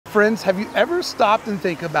Friends, have you ever stopped and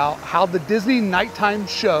think about how the Disney nighttime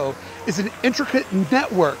show is an intricate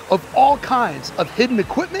network of all kinds of hidden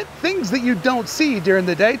equipment, things that you don't see during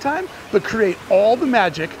the daytime, but create all the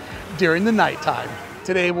magic during the nighttime?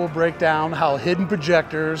 Today we'll break down how hidden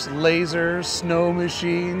projectors, lasers, snow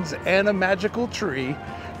machines, and a magical tree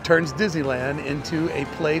turns Disneyland into a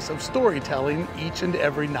place of storytelling each and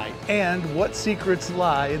every night, and what secrets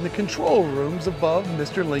lie in the control rooms above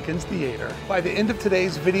Mr. Lincoln's Theater. By the end of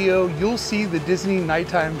today's video, you'll see the Disney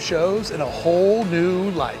nighttime shows in a whole new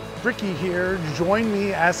light. Ricky here, join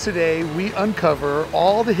me as today we uncover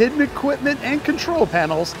all the hidden equipment and control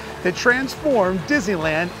panels that transform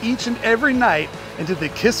Disneyland each and every night into the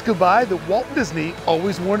kiss goodbye that Walt Disney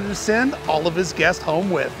always wanted to send all of his guests home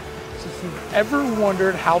with. So if you've ever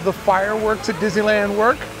wondered how the fireworks at Disneyland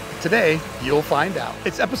work, today you'll find out.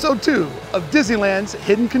 It's episode 2 of Disneyland's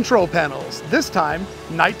Hidden Control Panels, this time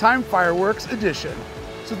Nighttime Fireworks Edition.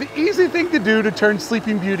 So the easy thing to do to turn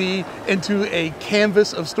Sleeping Beauty into a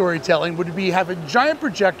canvas of storytelling would be have a giant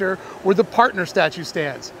projector where the partner statue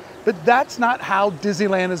stands. But that's not how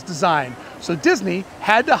Disneyland is designed. So Disney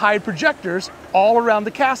had to hide projectors all around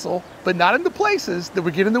the castle, but not in the places that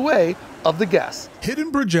would get in the way of the guests.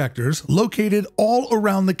 Hidden projectors located all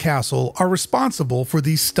around the castle are responsible for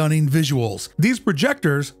these stunning visuals. These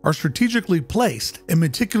projectors are strategically placed and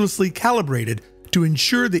meticulously calibrated to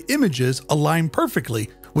ensure the images align perfectly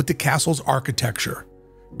with the castle's architecture,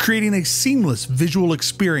 creating a seamless visual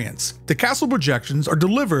experience. The castle projections are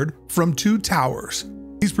delivered from 2 towers.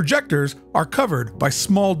 These projectors are covered by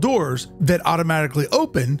small doors that automatically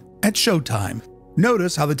open at showtime.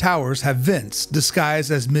 Notice how the towers have vents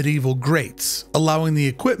disguised as medieval grates, allowing the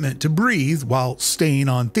equipment to breathe while staying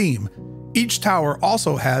on theme. Each tower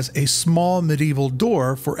also has a small medieval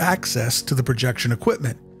door for access to the projection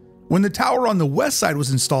equipment. When the tower on the west side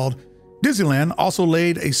was installed, Disneyland also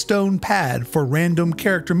laid a stone pad for random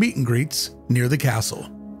character meet and greets near the castle.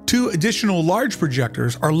 2 additional large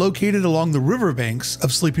projectors are located along the riverbanks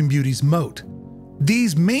of Sleeping Beauty's moat.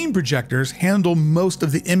 These main projectors handle most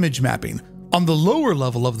of the image mapping on the lower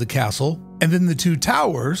level of the castle, and then the 2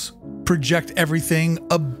 towers project everything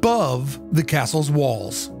above the castle's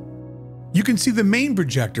walls. You can see the main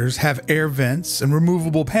projectors have air vents and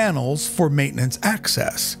removable panels for maintenance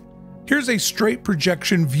access. Here's a straight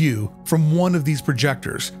projection view from one of these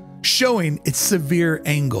projectors, showing its severe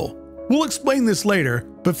angle. We'll explain this later,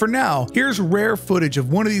 but for now, here's rare footage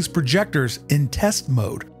of one of these projectors in test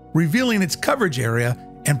mode, revealing its coverage area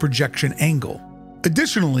and projection angle.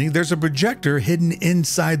 Additionally, there's a projector hidden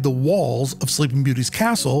inside the walls of Sleeping Beauty's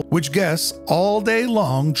castle, which guests all day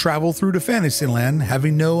long travel through to Fantasyland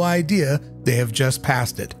having no idea they have just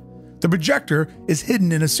passed it. The projector is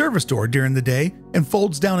hidden in a service door during the day and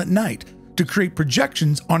folds down at night to create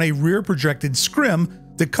projections on a rear projected scrim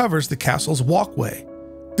that covers the castle's walkway.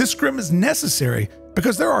 This scrim is necessary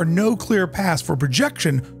because there are no clear paths for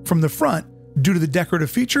projection from the front due to the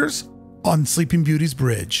decorative features on Sleeping Beauty's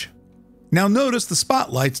bridge. Now notice the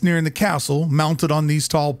spotlights near the castle mounted on these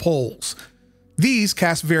tall poles. These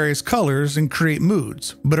cast various colors and create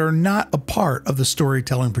moods, but are not a part of the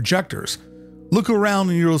storytelling projectors. Look around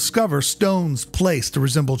and you'll discover stones placed to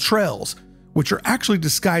resemble trails, which are actually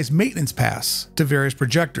disguised maintenance paths to various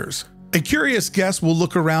projectors. A curious guest will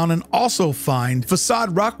look around and also find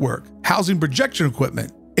facade rockwork, housing projection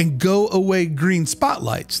equipment, and go-away green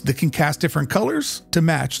spotlights that can cast different colors to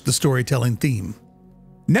match the storytelling theme.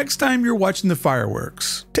 Next time you're watching the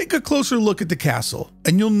fireworks, take a closer look at the castle,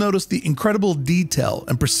 and you'll notice the incredible detail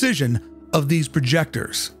and precision of these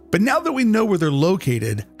projectors. But now that we know where they're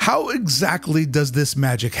located, how exactly does this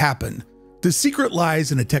magic happen? The secret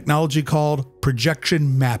lies in a technology called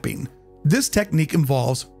projection mapping. This technique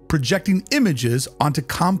involves projecting images onto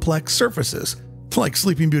complex surfaces, like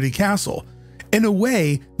Sleeping Beauty Castle, in a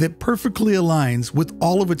way that perfectly aligns with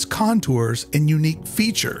all of its contours and unique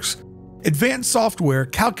features. Advanced software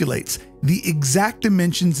calculates the exact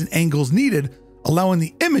dimensions and angles needed, allowing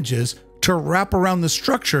the images to wrap around the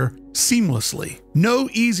structure seamlessly. No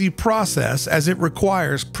easy process, as it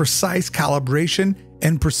requires precise calibration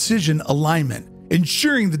and precision alignment,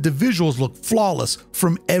 ensuring that the visuals look flawless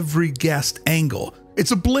from every guest angle.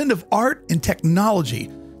 It's a blend of art and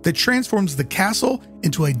technology that transforms the castle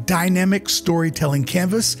into a dynamic storytelling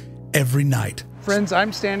canvas every night. Friends,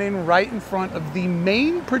 I'm standing right in front of the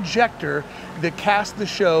main projector that casts the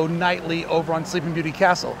show nightly over on Sleeping Beauty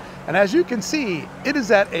Castle. And as you can see, it is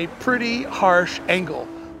at a pretty harsh angle.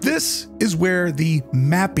 This is where the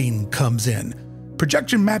mapping comes in.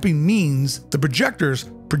 Projection mapping means the projectors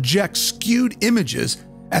project skewed images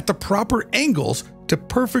at the proper angles to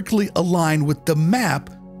perfectly align with the map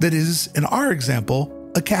that is, in our example,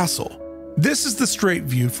 a castle. This is the straight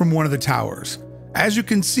view from one of the towers. As you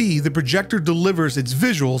can see, the projector delivers its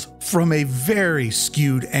visuals from a very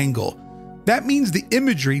skewed angle. That means the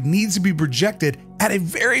imagery needs to be projected at a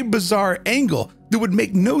very bizarre angle that would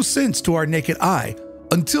make no sense to our naked eye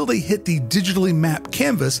until they hit the digitally mapped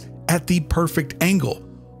canvas at the perfect angle.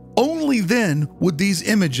 Only then would these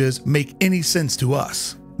images make any sense to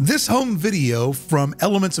us. This home video from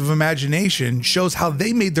Elements of Imagination shows how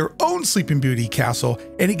they made their own Sleeping Beauty castle,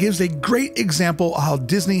 and it gives a great example of how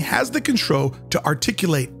Disney has the control to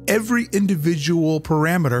articulate every individual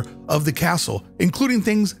parameter of the castle, including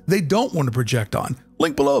things they don't want to project on.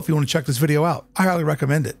 Link below if you want to check this video out. I highly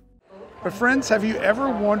recommend it. But friends, have you ever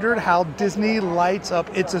wondered how Disney lights up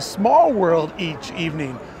It's a Small World each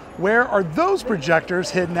evening? Where are those projectors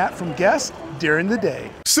hidden at from guests during the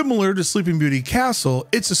day? Similar to Sleeping Beauty Castle,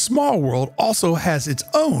 It's a Small World also has its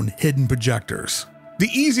own hidden projectors. The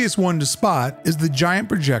easiest one to spot is the giant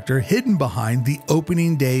projector hidden behind the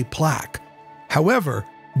opening day plaque. However,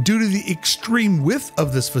 due to the extreme width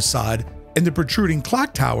of this facade and the protruding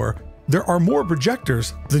clock tower, there are more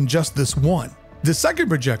projectors than just this one. The second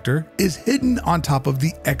projector is hidden on top of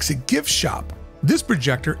the exit gift shop. This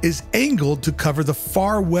projector is angled to cover the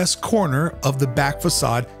far west corner of the back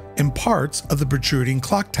facade and parts of the protruding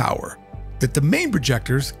clock tower that the main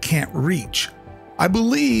projectors can't reach. I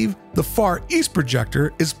believe the far east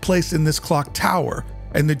projector is placed in this clock tower,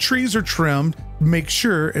 and the trees are trimmed to make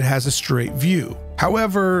sure it has a straight view.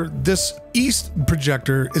 However, this east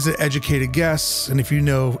projector is an educated guess, and if you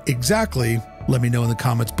know exactly, let me know in the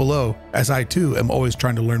comments below, as I too am always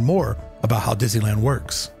trying to learn more about how Disneyland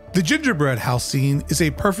works. The gingerbread house scene is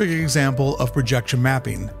a perfect example of projection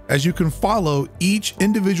mapping, as you can follow each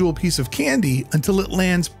individual piece of candy until it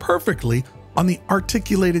lands perfectly on the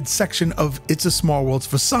articulated section of It's a Small World's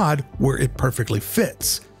facade where it perfectly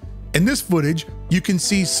fits. In this footage, you can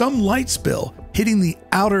see some light spill hitting the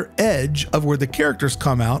outer edge of where the characters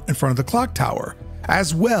come out in front of the clock tower,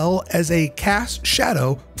 as well as a cast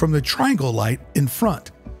shadow from the triangle light in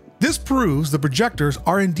front. This proves the projectors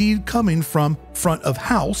are indeed coming from front of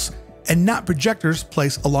house and not projectors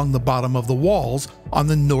placed along the bottom of the walls on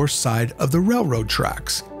the north side of the railroad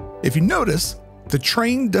tracks. If you notice, the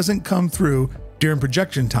train doesn't come through during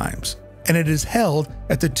projection times, and it is held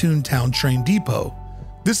at the Toontown Train Depot.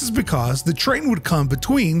 This is because the train would come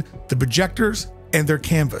between the projectors and their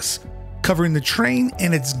canvas, covering the train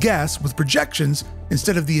and its guests with projections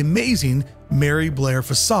instead of the amazing Mary Blair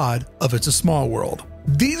facade of It's a Small World.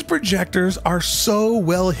 These projectors are so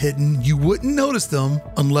well hidden you wouldn't notice them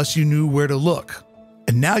unless you knew where to look.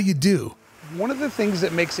 And now you do. One of the things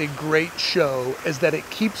that makes a great show is that it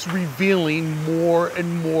keeps revealing more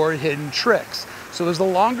and more hidden tricks. So as the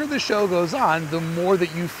longer the show goes on, the more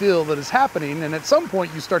that you feel that is happening, and at some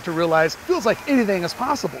point you start to realize it feels like anything is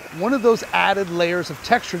possible. One of those added layers of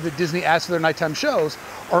texture that Disney adds to their nighttime shows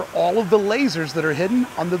are all of the lasers that are hidden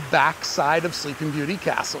on the back side of Sleeping Beauty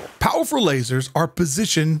Castle. Powerful lasers are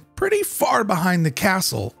positioned pretty far behind the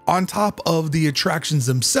castle on top of the attractions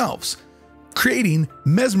themselves, creating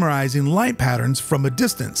mesmerizing light patterns from a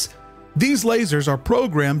distance. These lasers are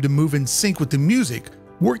programmed to move in sync with the music,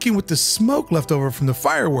 working with the smoke left over from the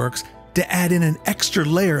fireworks to add in an extra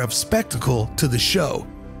layer of spectacle to the show.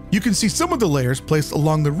 You can see some of the layers placed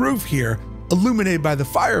along the roof here, illuminated by the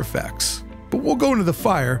fire effects, but we'll go into the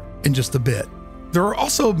fire in just a bit. There are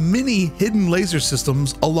also many hidden laser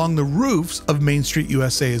systems along the roofs of Main Street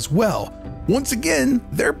USA as well. Once again,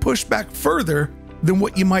 they're pushed back further than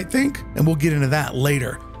what you might think, and we'll get into that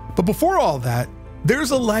later. But before all that,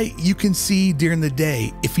 there's a light you can see during the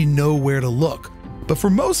day if you know where to look. But for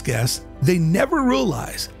most guests, they never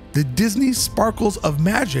realize that Disney's sparkles of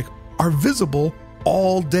magic are visible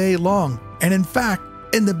all day long, and in fact,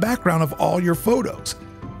 in the background of all your photos.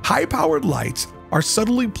 High-powered lights are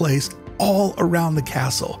subtly placed all around the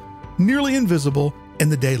castle, nearly invisible in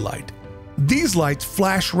the daylight. These lights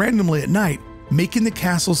flash randomly at night, making the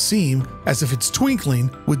castle seem as if it's twinkling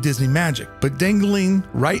with Disney magic, but dangling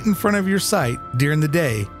right in front of your sight during the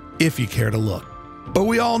day if you care to look. But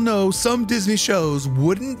we all know some Disney shows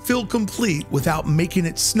wouldn't feel complete without making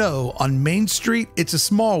it snow on Main Street, It's a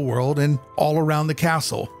Small World, and all around the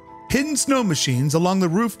castle. Hidden snow machines along the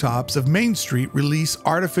rooftops of Main Street release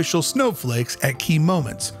artificial snowflakes at key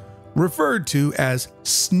moments, referred to as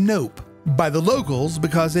Snope by the locals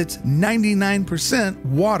because it's 99%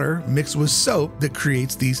 water mixed with soap that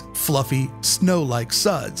creates these fluffy, snow-like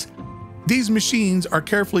suds. These machines are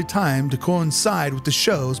carefully timed to coincide with the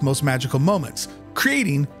show's most magical moments,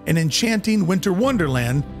 creating an enchanting winter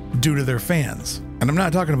wonderland due to their fans. And I'm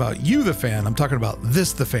not talking about you, the fan, I'm talking about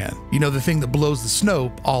this, the fan. You know, the thing that blows the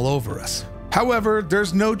snow all over us. However,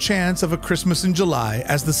 there's no chance of a Christmas in July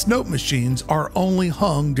as the Snow machines are only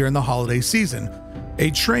hung during the holiday season.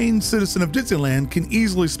 A trained citizen of Disneyland can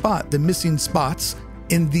easily spot the missing spots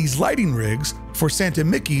in these lighting rigs for Santa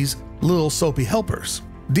Mickey's little soapy helpers.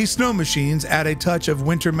 These snow machines add a touch of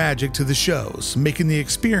winter magic to the shows, making the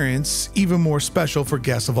experience even more special for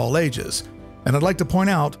guests of all ages. And I'd like to point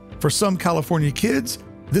out, for some California kids,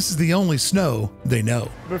 this is the only snow they know.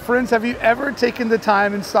 But friends, have you ever taken the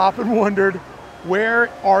time and stopped and wondered, where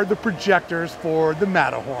are the projectors for the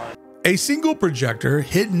Matterhorn? A single projector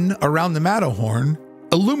hidden around the Matterhorn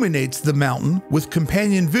illuminates the mountain with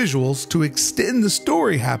companion visuals to extend the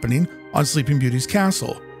story happening on Sleeping Beauty's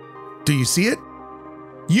castle. Do you see it?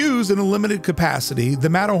 Used in a limited capacity, the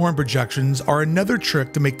Matterhorn projections are another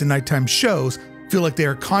trick to make the nighttime shows feel like they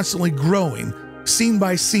are constantly growing, scene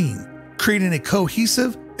by scene, creating a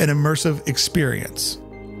cohesive and immersive experience.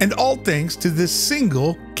 And all thanks to this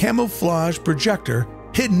single camouflage projector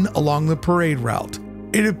hidden along the parade route.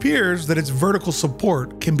 It appears that its vertical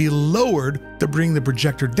support can be lowered to bring the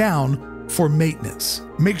projector down for maintenance.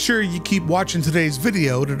 Make sure you keep watching today's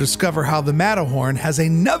video to discover how the Matterhorn has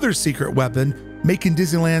another secret weapon, making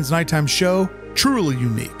Disneyland's nighttime show truly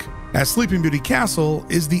unique, as Sleeping Beauty Castle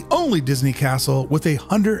is the only Disney castle with a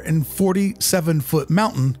 147-foot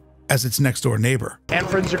mountain as its next door neighbor. And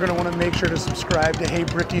friends, you're going to want to make sure to subscribe to Hey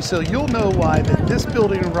Bricky so you'll know why that this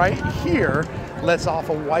building right here lets off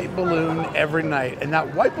a white balloon every night. And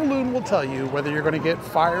that white balloon will tell you whether you're going to get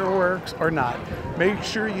fireworks or not. Make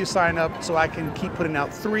sure you sign up so I can keep putting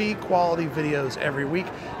out 3 quality videos every week.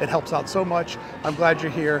 It helps out so much. I'm glad you're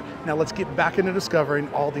here. Now let's get back into discovering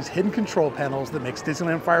all these hidden control panels that makes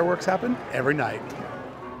Disneyland fireworks happen every night.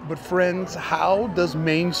 But friends, how does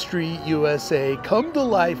Main Street USA come to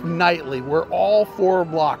life nightly where all 4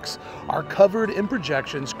 blocks are covered in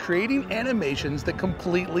projections, creating animations that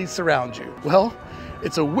completely surround you? Well,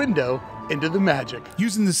 it's a window into the magic.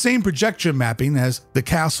 Using the same projection mapping as the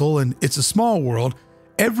castle and It's a Small World,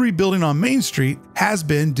 every building on Main Street has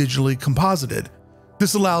been digitally composited.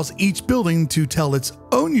 This allows each building to tell its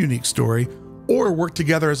own unique story or work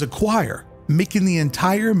together as a choir, making the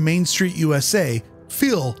entire Main Street USA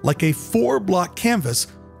feel like a 4-block canvas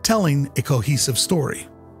telling a cohesive story.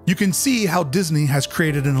 You can see how Disney has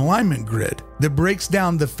created an alignment grid that breaks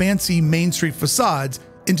down the fancy Main Street facades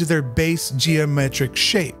into their base geometric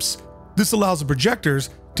shapes. This allows the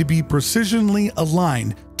projectors to be precisionally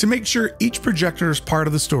aligned to make sure each projector's part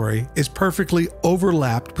of the story is perfectly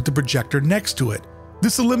overlapped with the projector next to it.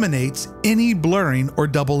 This eliminates any blurring or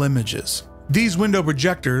double images. These window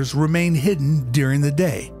projectors remain hidden during the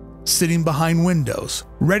day, sitting behind windows,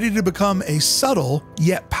 ready to become a subtle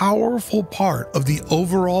yet powerful part of the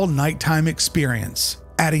overall nighttime experience,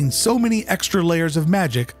 adding so many extra layers of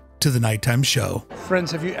magic to the nighttime show.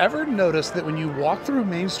 Friends, have you ever noticed that when you walk through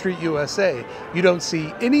Main Street USA, you don't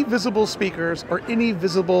see any visible speakers or any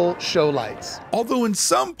visible show lights? Although in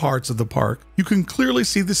some parts of the park, you can clearly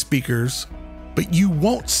see the speakers, but you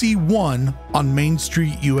won't see one on Main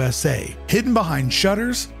Street USA, hidden behind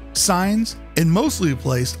shutters, signs, and mostly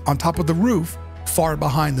placed on top of the roof far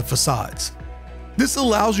behind the facades. This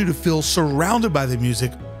allows you to feel surrounded by the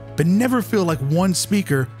music, but never feel like one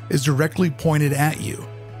speaker is directly pointed at you,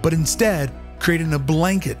 but instead creating a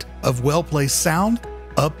blanket of well-placed sound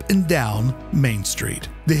up and down Main Street.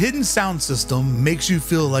 The hidden sound system makes you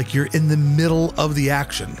feel like you're in the middle of the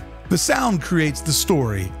action. The sound creates the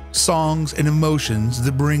story, songs, and emotions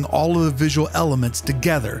that bring all of the visual elements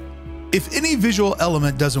together. If any visual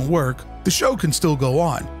element doesn't work, the show can still go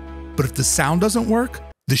on. But if the sound doesn't work,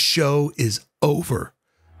 the show is over.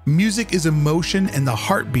 Music is emotion and the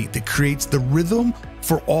heartbeat that creates the rhythm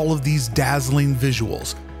for all of these dazzling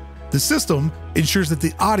visuals. The system ensures that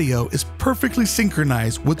the audio is perfectly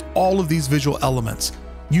synchronized with all of these visual elements.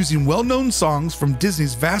 Using well-known songs from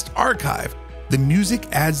Disney's vast archive, the music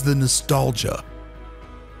adds the nostalgia,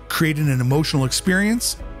 creating an emotional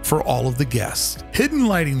experience for all of the guests. Hidden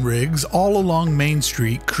lighting rigs all along Main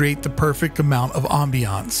Street create the perfect amount of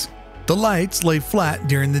ambiance. The lights lay flat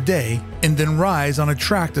during the day and then rise on a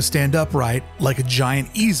track to stand upright like a giant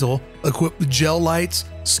easel equipped with gel lights,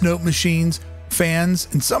 snow machines, fans,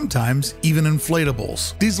 and sometimes even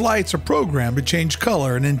inflatables. These lights are programmed to change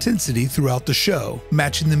color and intensity throughout the show,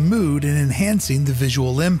 matching the mood and enhancing the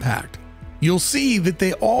visual impact. You'll see that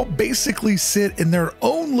they all basically sit in their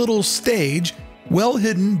own little stage, well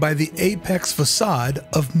hidden by the apex facade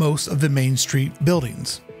of most of the Main Street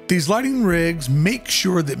buildings. These lighting rigs make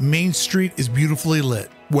sure that Main Street is beautifully lit,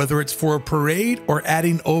 whether it's for a parade or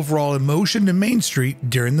adding overall emotion to Main Street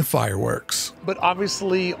during the fireworks. But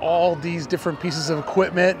obviously all these different pieces of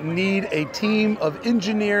equipment need a team of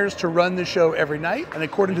engineers to run the show every night. And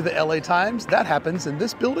according to the LA Times, that happens in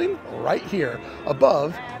this building right here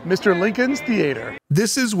above Mr. Lincoln's Theater.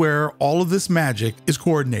 This is where all of this magic is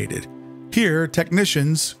coordinated. Here,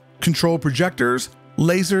 technicians control projectors,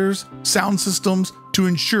 lasers, sound systems to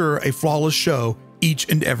ensure a flawless show each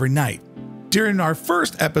and every night. During our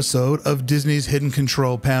first episode of Disney's Hidden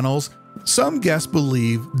Control Panels, some guests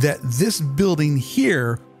believe that this building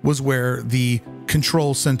here was where the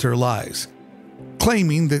control center lies,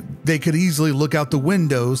 claiming that they could easily look out the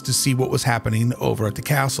windows to see what was happening over at the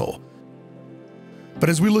castle. But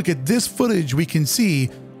as we look at this footage, we can see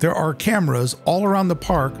there are cameras all around the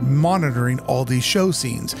park monitoring all these show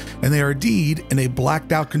scenes, and they are indeed in a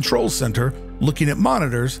blacked out control center looking at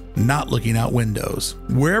monitors, not looking out windows.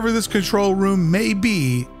 Wherever this control room may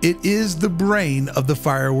be, it is the brain of the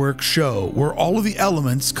fireworks show, where all of the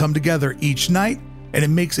elements come together each night, and it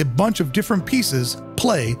makes a bunch of different pieces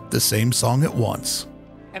play the same song at once.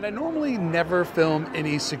 And I normally never film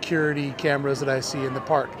any security cameras that I see in the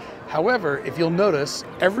park. However, if you'll notice,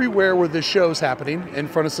 everywhere where this show's happening, in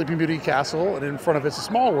front of Sleeping Beauty Castle and in front of It's a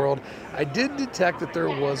Small World, I did detect that there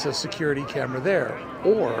was a security camera there.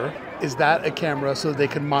 Or is that a camera so they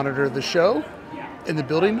can monitor the show in the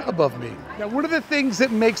building above me? Now, one of the things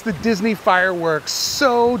that makes the Disney fireworks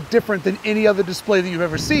so different than any other display that you've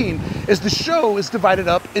ever seen is the show is divided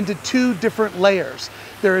up into two different layers.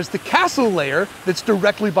 There is the castle layer that's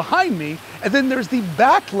directly behind me, and then there's the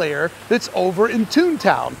back layer that's over in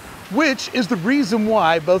Toontown, which is the reason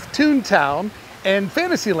why both Toontown and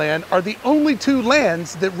Fantasyland are the only two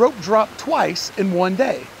lands that rope drop twice in one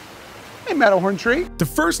day. Hey, Matterhorn Tree. The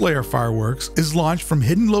first layer of fireworks is launched from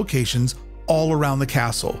hidden locations all around the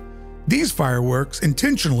castle. These fireworks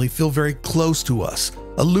intentionally feel very close to us,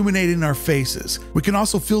 illuminating our faces. We can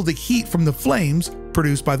also feel the heat from the flames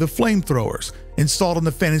produced by the flamethrowers installed on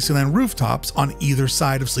the Fantasyland rooftops on either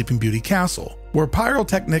side of Sleeping Beauty Castle, where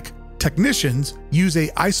pyrotechnic technicians use a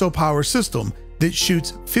isopower system that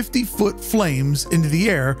shoots 50-foot flames into the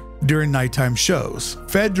air during nighttime shows.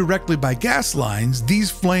 Fed directly by gas lines, these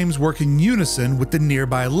flames work in unison with the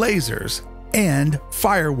nearby lasers and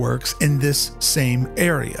fireworks in this same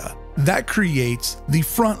area. That creates the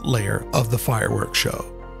front layer of the fireworks show.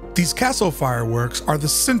 These castle fireworks are the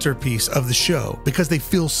centerpiece of the show because they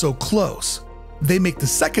feel so close. They make the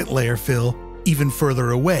second layer feel even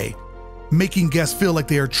further away, making guests feel like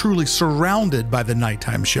they are truly surrounded by the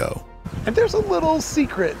nighttime show. And there's a little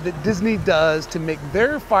secret that Disney does to make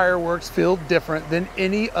their fireworks feel different than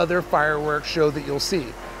any other fireworks show that you'll see.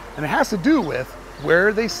 And it has to do with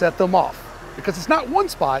where they set them off, because it's not one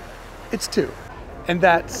spot, it's two. And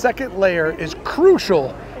that second layer is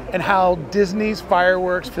crucial in how Disney's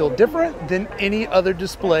fireworks feel different than any other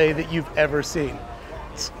display that you've ever seen.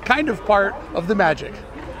 It's kind of part of the magic.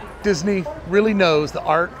 Disney really knows the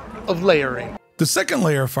art of layering. The second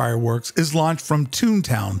layer of fireworks is launched from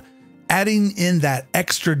Toontown, adding in that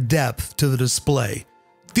extra depth to the display.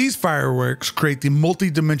 These fireworks create the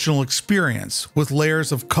multi-dimensional experience with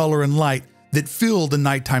layers of color and light that fill the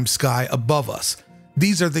nighttime sky above us.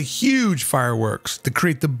 These are the huge fireworks that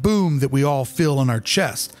create the boom that we all feel in our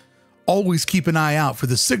chest. Always keep an eye out for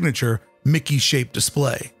the signature Mickey-shaped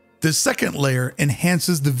display. The second layer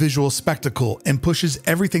enhances the visual spectacle and pushes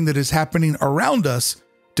everything that is happening around us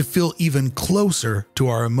to feel even closer to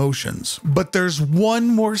our emotions. But there's one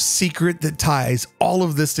more secret that ties all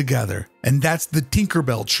of this together, and that's the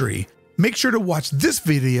Tinkerbell tree. Make sure to watch this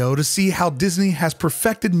video to see how Disney has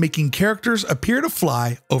perfected making characters appear to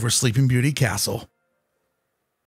fly over Sleeping Beauty Castle.